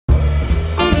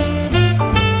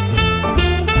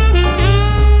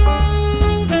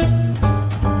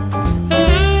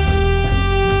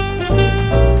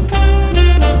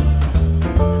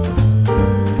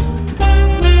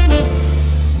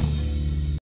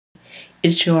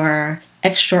It's your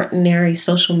extraordinary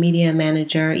social media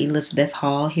manager, Elizabeth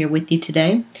Hall, here with you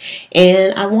today.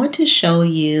 And I want to show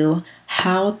you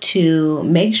how to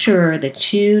make sure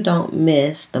that you don't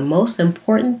miss the most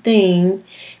important thing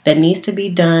that needs to be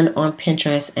done on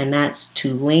Pinterest, and that's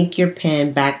to link your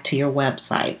pin back to your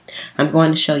website. I'm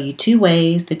going to show you 2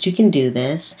 ways that you can do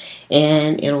this,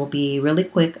 and it'll be really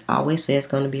quick. I always say it's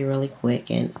going to be really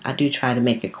quick, and I do try to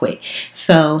make it quick.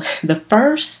 So the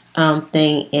first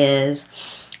thing is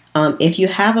if you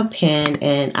have a pin,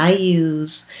 and I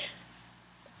use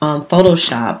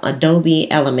Photoshop, Adobe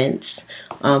Elements,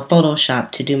 Photoshop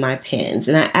to do my pins,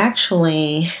 and I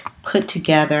actually put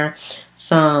together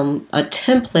a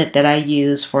template that I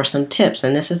use for some tips,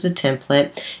 and this is the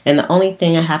template, and the only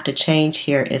thing I have to change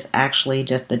here is actually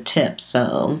just the tips.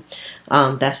 So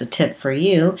that's a tip for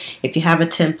you. If you have a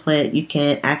template, you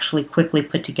can actually quickly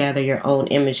put together your own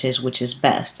images, which is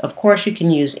best. Of course, you can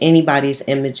use anybody's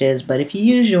images, but if you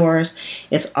use yours,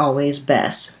 it's always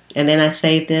best. And then I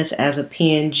saved this as a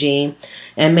PNG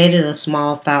and made it a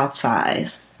small file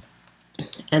size.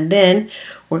 And then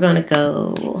we're going to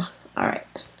go, all right,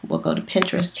 we'll go to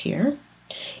Pinterest here.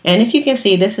 And if you can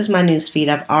see, this is my newsfeed.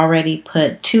 I've already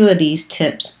put 2 of these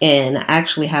tips in. I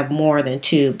actually have more than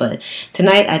 2, but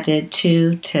tonight I did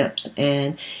 2 tips.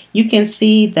 And you can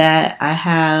see that I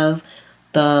have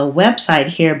the website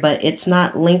here, but it's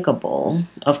not linkable,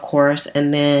 of course.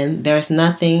 And then there's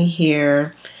nothing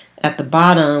here at the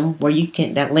bottom where you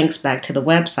can, that links back to the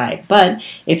website. But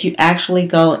if you actually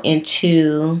go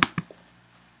into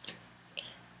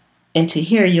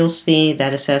here, you'll see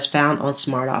that it says found on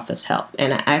Smart Office Help,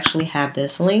 and I actually have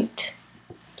this linked.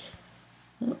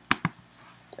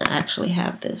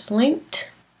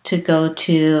 To go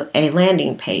to a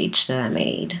landing page that I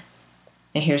made,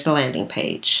 and here's the landing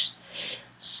page.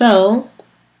 So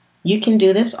you can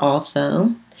do this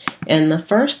also, and the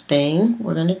first thing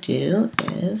we're going to do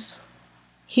is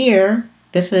here.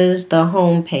 This is the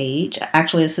home page.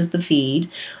 Actually, this is the feed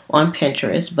on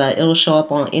Pinterest, but it'll show up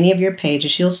on any of your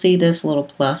pages. You'll see this little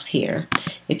plus here.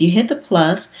 If you hit the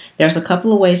plus, there's a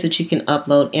couple of ways that you can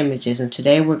upload images, and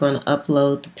today we're going to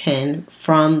upload the pin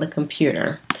from the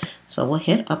computer. So we'll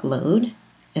hit upload,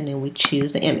 and then we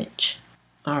choose the image.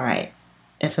 All right,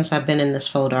 and since I've been in this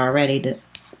folder already,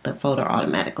 the folder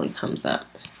automatically comes up.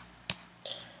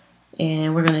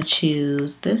 And we're going to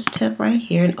choose this tip right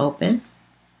here and open.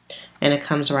 And it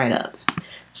comes right up.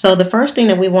 So the first thing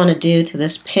that we want to do to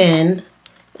this pin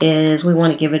is we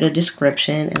want to give it a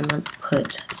description, and I'm going to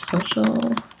put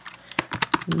social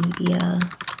media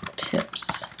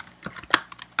tips.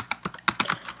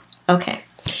 Okay,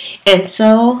 and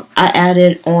so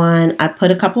I put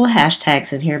a couple of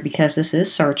hashtags in here because this is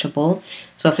searchable.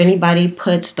 So if anybody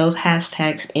puts those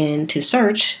hashtags into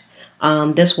search,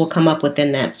 this will come up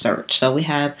within that search. So we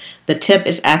have, the tip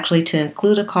is actually to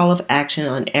include a call of action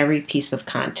on every piece of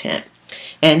content.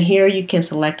 And here you can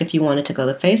select if you wanted to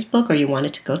go to Facebook or you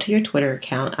wanted to go to your Twitter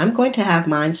account. I'm going to have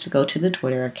mine to go to the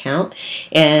Twitter account.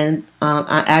 And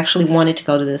I actually wanted to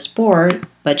go to this board,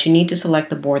 but you need to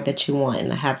select the board that you want.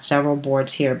 And I have several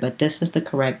boards here, but this is the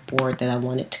correct board that I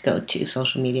wanted to go to,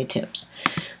 social media tips.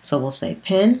 So we'll say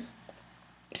pin.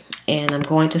 And I'm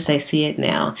going to say see it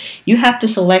now. You have to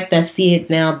select that see it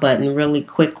now button really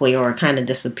quickly or it kind of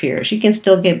disappears. You can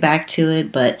still get back to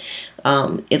it, but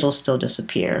it'll still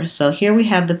disappear. So here we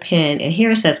have the pin, and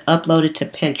here it says uploaded to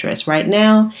Pinterest. Right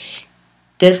now,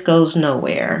 this goes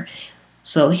nowhere.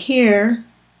 So here,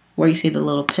 where you see the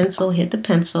little pencil, hit the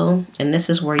pencil, and this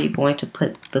is where you're going to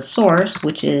put the source,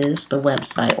 which is the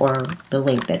website or the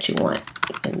link that you want.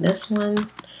 And this one.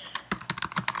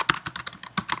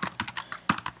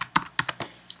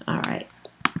 Alright,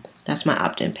 that's my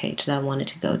opt-in page that I wanted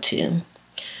to go to.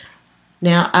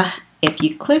 Now, if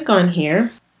you click on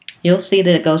here, you'll see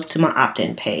that it goes to my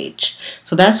opt-in page.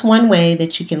 So that's one way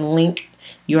that you can link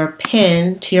your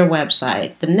pin to your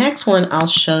website. The next one I'll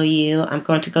show you, I'm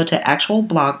going to go to actual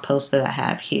blog post that I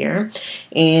have here,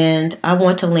 and I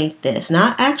want to link this.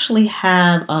 Now, I actually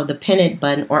have the pin it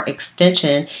button or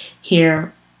extension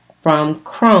here from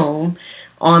Chrome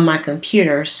on my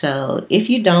computer, so if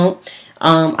you don't,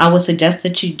 I would suggest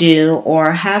that you do,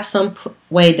 or have some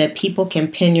way that people can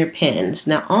pin your pins.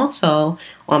 Now also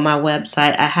on my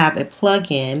website I have a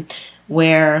plugin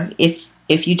where if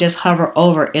you just hover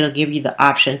over, it'll give you the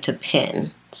option to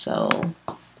pin. So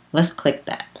let's click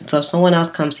that. So if someone else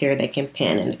comes here, they can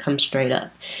pin, and it comes straight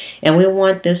up. And we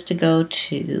want this to go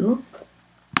to,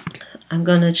 I'm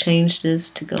going to change this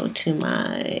to go to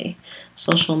my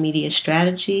social media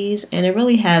strategies, and it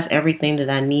really has everything that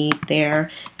I need there.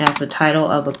 It has the title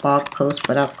of the blog post,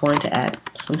 but I'm going to add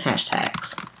some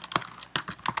hashtags.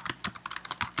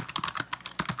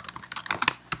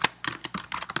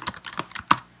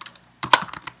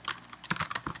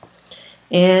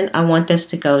 And I want this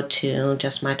to go to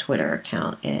just my Twitter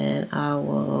account, and I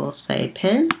will say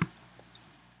pin.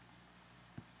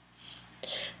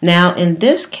 Now in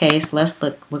this case, let's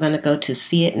look, we're going to go to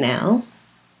see it now.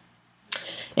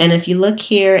 And if you look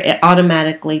here, it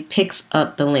automatically picks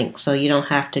up the link, so you don't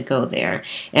have to go there.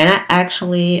 And I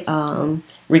actually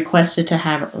requested to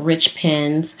have rich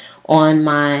pins on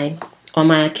my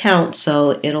account,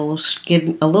 so it'll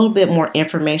give a little bit more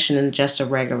information than just a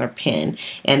regular pin.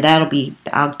 And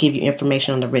I'll give you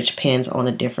information on the rich pins on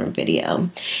a different video.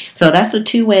 So that's the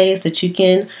two ways that you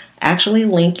can actually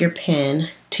link your pin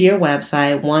to your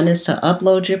website. One is to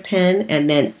upload your pin and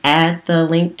then add the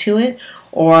link to it,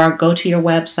 or go to your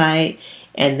website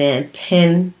and then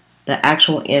pin the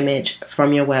actual image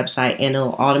from your website, and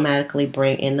it'll automatically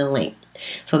bring in the link.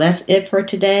 So that's it for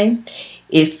today.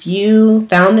 If you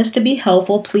found this to be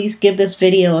helpful, please give this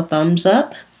video a thumbs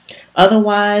up.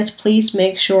 Otherwise, please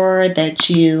make sure that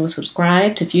you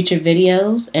subscribe to future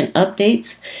videos and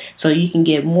updates so you can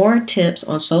get more tips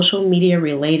on social media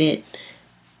related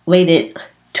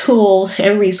tools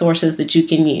and resources that you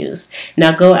can use.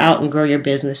 Now go out and grow your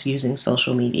business using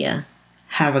social media.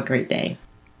 Have a great day.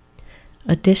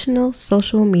 Additional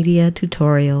social media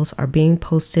tutorials are being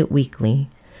posted weekly.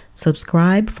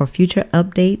 Subscribe for future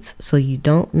updates so you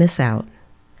don't miss out.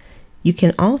 You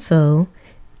can also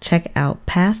check out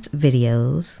past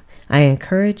videos. I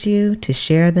encourage you to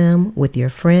share them with your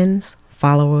friends,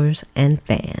 followers, and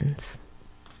fans.